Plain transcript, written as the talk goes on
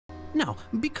Now,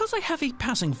 because I have a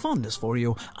passing fondness for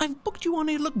you, I've booked you on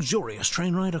a luxurious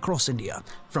train ride across India,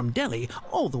 from Delhi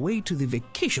all the way to the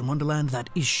vacation wonderland that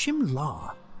is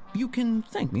Shimla. You can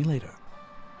thank me later.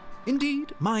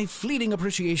 Indeed, my fleeting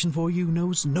appreciation for you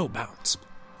knows no bounds.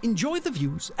 Enjoy the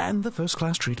views and the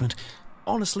first-class treatment.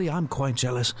 Honestly, I'm quite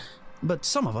jealous. But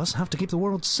some of us have to keep the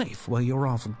world safe while you're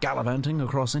off gallivanting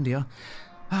across India.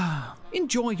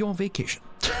 Enjoy your vacation.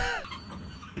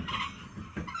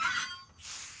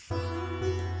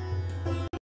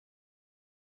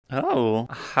 Oh,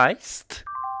 a heist?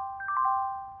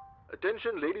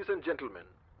 Attention, ladies and gentlemen.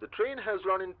 The train has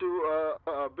run into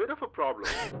a bit of a problem.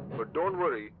 But don't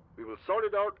worry, we will sort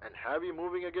it out and have you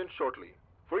moving again shortly.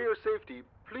 For your safety,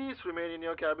 please remain in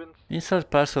your cabins. Insert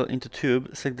parcel into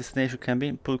tube, select destination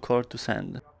cabin, pull cord to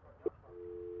send.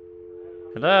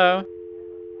 Hello?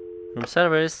 Room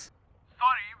service.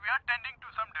 Sorry, we are tending to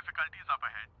some difficulties up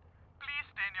ahead. Please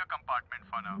stay in your compartment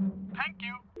for now. Thank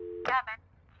you. Cabin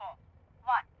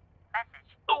 4-1.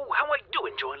 Message. Oh, how I do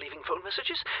enjoy leaving phone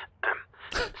messages.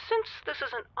 Since this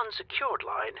is an unsecured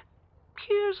line,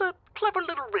 here's a clever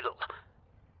little riddle.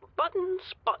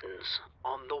 Buttons, buttons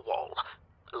on the wall.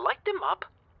 Light them up,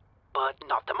 but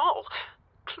not them all.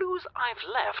 Clues I've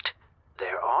left,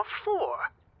 there are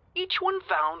 4. Each one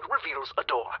found reveals a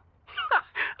door.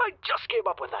 I just came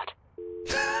up with that.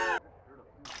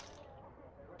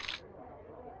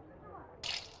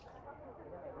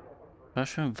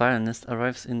 Russian violinist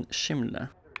arrives in Shimla.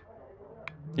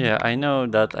 Yeah, I know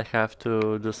that I have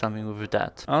to do something with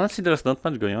that. Honestly, there's not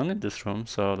much going on in this room,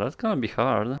 so that's gonna be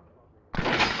hard.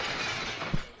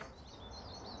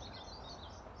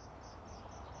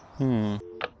 Still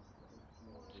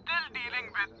dealing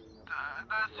with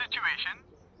the situation.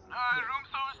 Room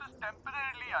service is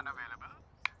temporarily unavailable.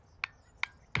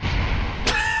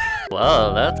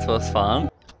 Well, that was fun.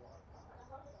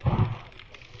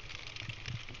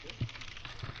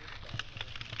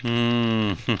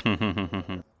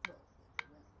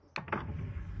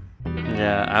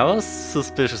 Yeah, I was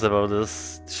suspicious about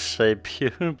this shape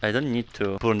here. I don't need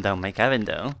to burn down my cabin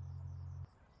though.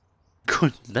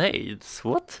 Grenades?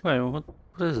 What? Wait, what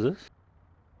is this?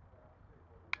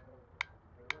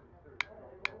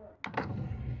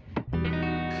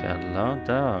 Hello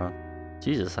there.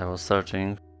 Jesus, I was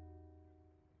searching.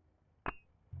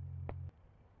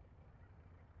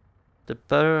 The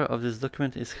bearer of this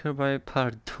document is hereby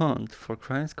pardoned for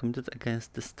crimes committed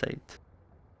against the state.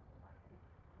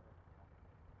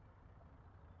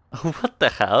 What the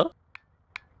hell?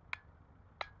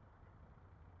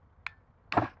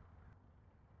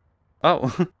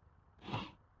 Oh.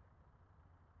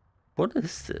 What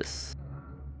is this?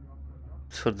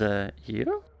 For the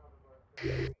hero?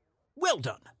 Well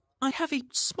done. I have a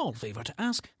small favor to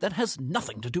ask that has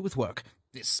nothing to do with work.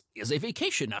 This is a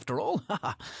vacation, after all.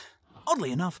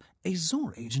 Oddly enough, a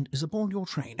Zor agent is aboard your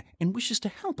train and wishes to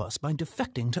help us by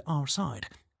defecting to our side.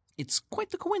 It's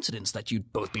quite the coincidence that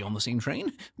you'd both be on the same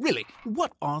train. Really,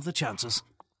 what are the chances?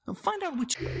 Find out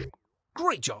which...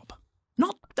 Great job.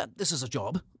 Not that this is a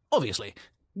job, obviously.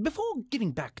 Before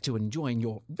getting back to enjoying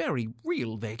your very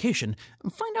real vacation,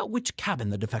 find out which cabin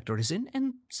the defector is in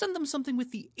and send them something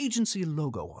with the agency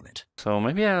logo on it. So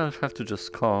maybe I'll have to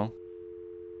just call.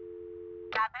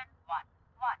 Cabin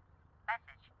 1-1.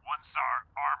 Message. 1-star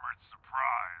armored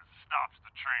surprise stops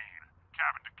the train.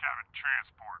 Cabin-to-cabin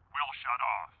transport will shut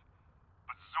off.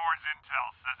 But Zor's intel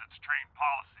says it's train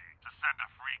policy to send a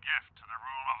free gift to the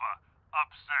room of a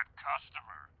upset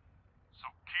customer. So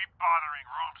keep bothering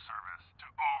room service to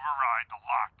override the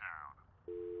lockdown.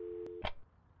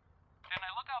 Can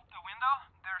I look out the window?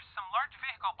 There's some large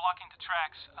vehicle blocking the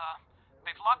tracks.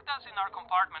 They've locked us in our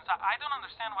compartments. I don't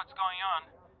understand what's going on.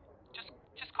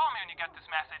 Just call me when you get this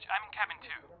message. I'm in cabin 2.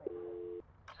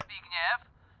 Zbigniew?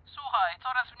 Słuchaj,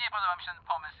 coraz mniej podoba mi się ten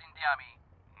pomysł z Indiami.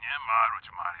 Nie marudź,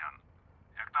 Marian.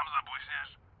 Jak tam zabłyśniesz,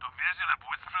 to wiesz, ile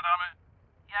płyt sprzedamy?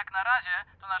 Jak na razie,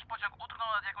 to nasz pociąg utknął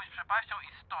nad jakąś przepaścią i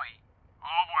stoi.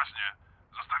 O właśnie.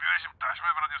 Zostawiłeś im taśmę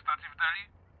w radiostacji w Delhi?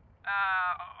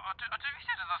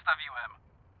 Oczywiście, że zostawiłem.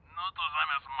 No to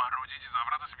zamiast marudzić i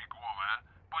zawracać mi głowę,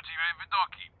 podziwiaj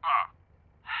widoki. Pa!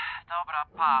 Dobra,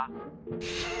 pa.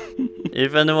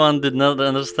 If anyone did not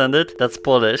understand it, that's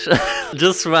Polish.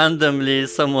 Just randomly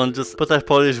someone just put a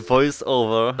Polish voice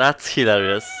over. That's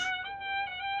hilarious.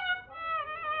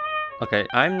 Okay,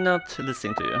 I'm not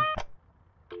listening to you.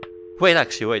 Wait,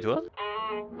 actually, wait, what?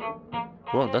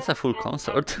 Whoa, that's a full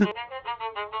concert.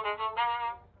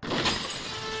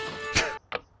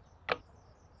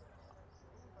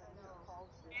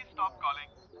 Stop calling.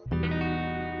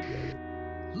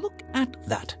 Look at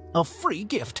that. A free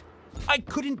gift. I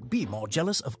couldn't be more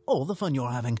jealous of all the fun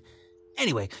you're having.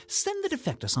 Anyway, send the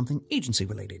defector something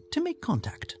agency-related to make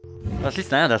contact. At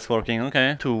least now that's working,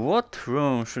 okay. To what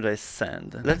room should I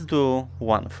send? Let's do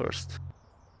one first.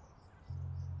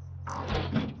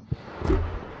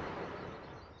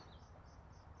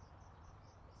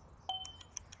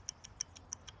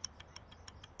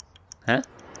 Huh?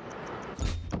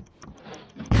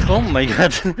 Oh my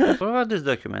god! What about this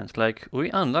document? Like, we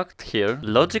unlocked here.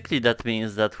 Logically that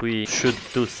means that we should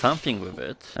do something with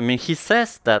it. I mean, he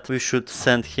says that we should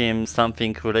send him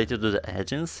something related to the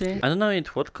agency. I don't know in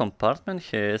what compartment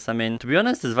he is. I mean, to be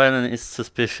honest, this violin is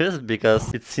suspicious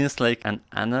because it seems like an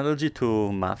analogy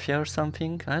to Mafia or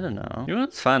something. I don't know. You know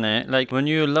what's funny? Like, when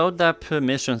you load up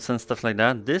missions and stuff like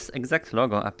that, this exact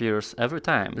logo appears every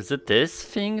time. Is it this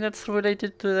thing that's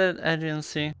related to the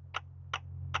agency?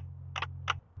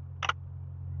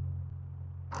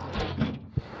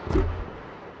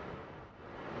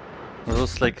 It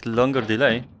was like longer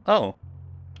delay. Oh.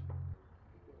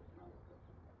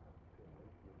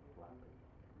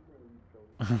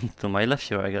 To my left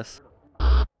here, I guess.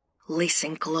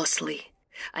 Listen closely.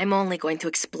 I'm only going to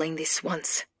explain this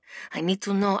once. I need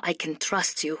to know I can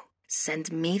trust you.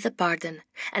 Send me the pardon,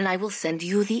 and I will send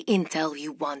you the intel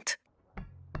you want.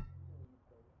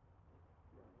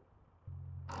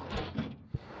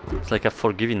 It's like a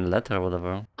forgiving letter or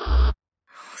whatever. Oh,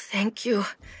 thank you.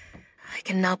 I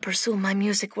can now pursue my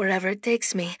music wherever it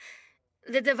takes me.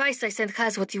 The device I sent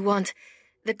has what you want.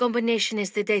 The combination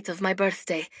is the date of my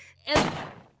birthday. And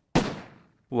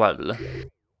Well.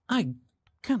 I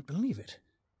can't believe it.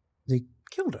 They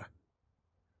killed her.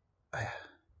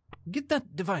 Get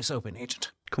that device open,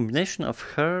 Agent. Combination of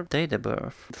her date of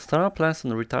birth. The star plans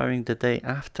on retiring the day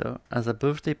after as a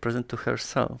birthday present to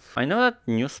herself. I know that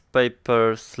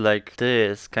newspapers like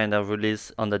this kind of release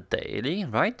on the daily,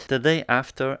 right? The day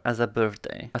after as a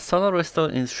birthday. A solar restore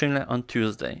in Shimla on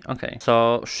Tuesday. Okay,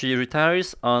 so she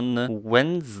retires on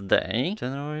Wednesday.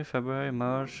 January, February,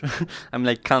 March. I'm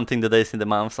like counting the days in the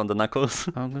months on the knuckles.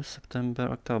 August, September,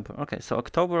 October. Okay, so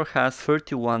October has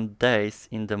 31 days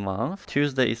in the month.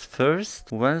 Tuesday is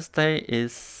 1st. Wednesday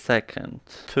is 2nd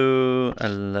to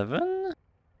 11.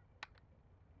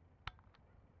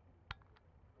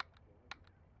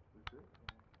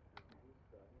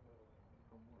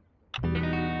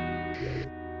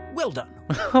 Well done.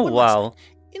 Oh One last wow. thing.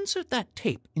 Insert that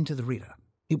tape into the reader.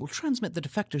 It will transmit the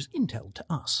defector's intel to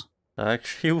us. That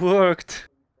actually worked.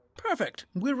 Perfect.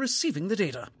 We're receiving the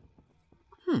data.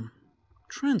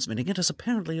 Transmitting it has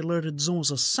apparently alerted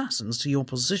Zor's assassins to your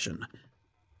position.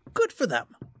 Good for them.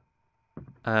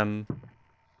 Oh,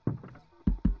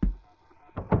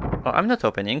 I'm not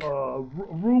opening.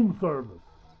 Room service.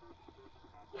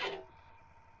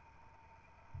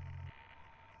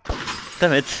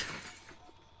 Damn it.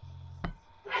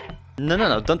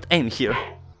 No, don't aim here.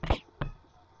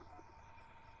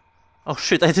 Oh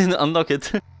shit, I didn't unlock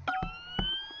it.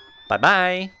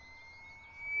 Bye-bye.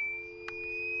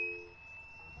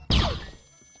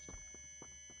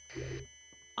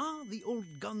 Ah, the old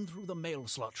gun through the mail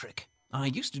slot trick. I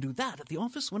used to do that at the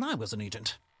office when I was an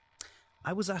agent.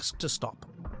 I was asked to stop.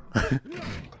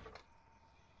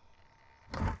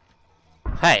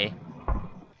 Hey.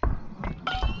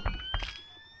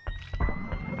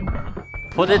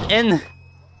 Put it in.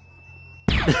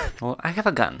 Well, I have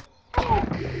a gun.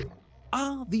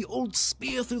 Ah, the old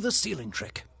spear through the ceiling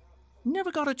trick.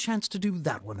 Never got a chance to do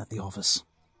that one at the office.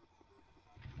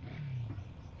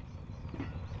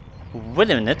 Wait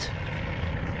a minute.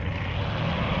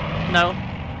 No.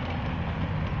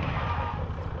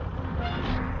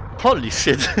 Holy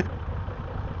shit.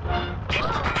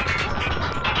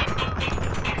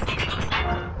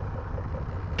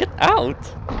 Get out.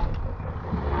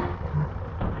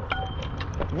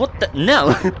 What the?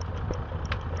 No.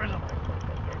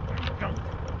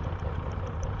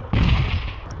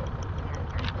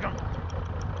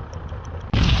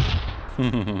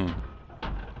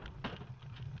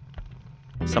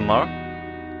 Some more?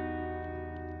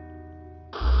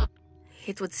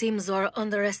 it would seem Zor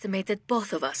underestimated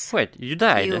both of us. Wait, you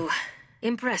died? You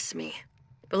impress me.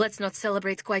 But let's not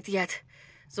celebrate quite yet.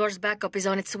 Zor's backup is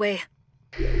on its way.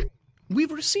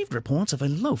 We've received reports of a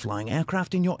low-flying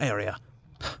aircraft in your area.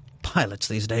 Pilots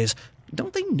these days,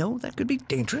 don't they know that could be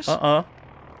dangerous?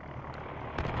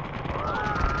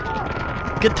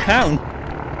 Get down!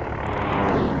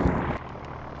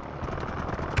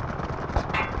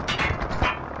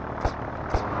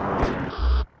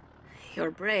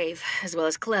 You're brave, as well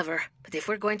as clever. But if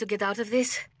we're going to get out of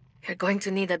this, you're going to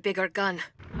need a bigger gun.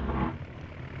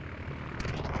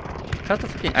 How to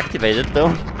fucking activate it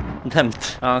though? Damn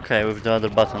it. Okay, with the other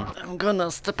button. I'm gonna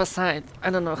step aside.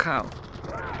 I don't know how.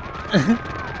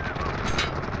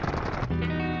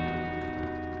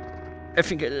 I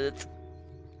think I did it.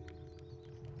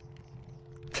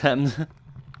 Damn.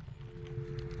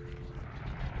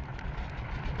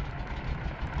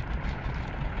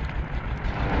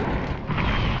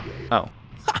 Oh.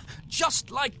 Ha!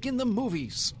 Just like in the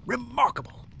movies.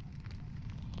 Remarkable.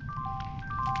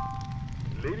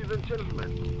 Ladies and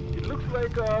gentlemen, it looks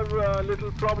like our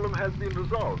little problem has been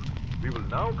resolved. We will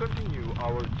now continue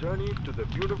our journey to the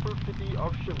beautiful city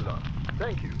of Shimla.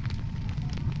 Thank you.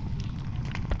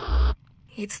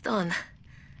 It's done.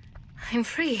 I'm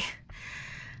free.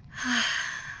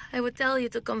 I would tell you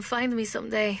to come find me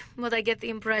someday, but I get the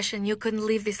impression you couldn't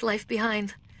leave this life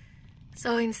behind.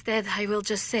 So instead, I will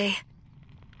just say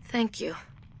thank you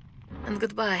and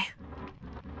goodbye.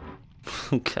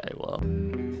 Okay, well.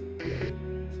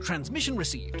 Transmission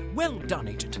received. Well done,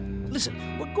 Agent.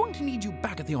 Listen, we're going to need you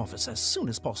back at the office as soon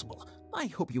as possible. I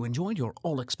hope you enjoyed your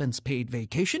all-expense-paid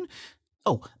vacation.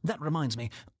 Oh, that reminds me.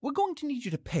 We're going to need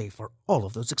you to pay for all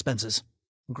of those expenses.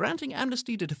 Granting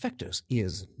amnesty to defectors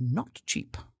is not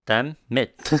cheap. Damn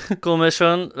it. Cool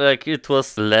mission, like it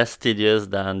was less tedious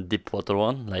than Deepwater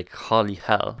one, like holy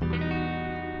hell.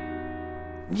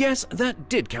 Yes, that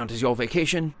did count as your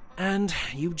vacation, and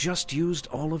you just used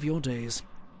all of your days.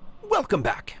 Welcome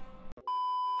back.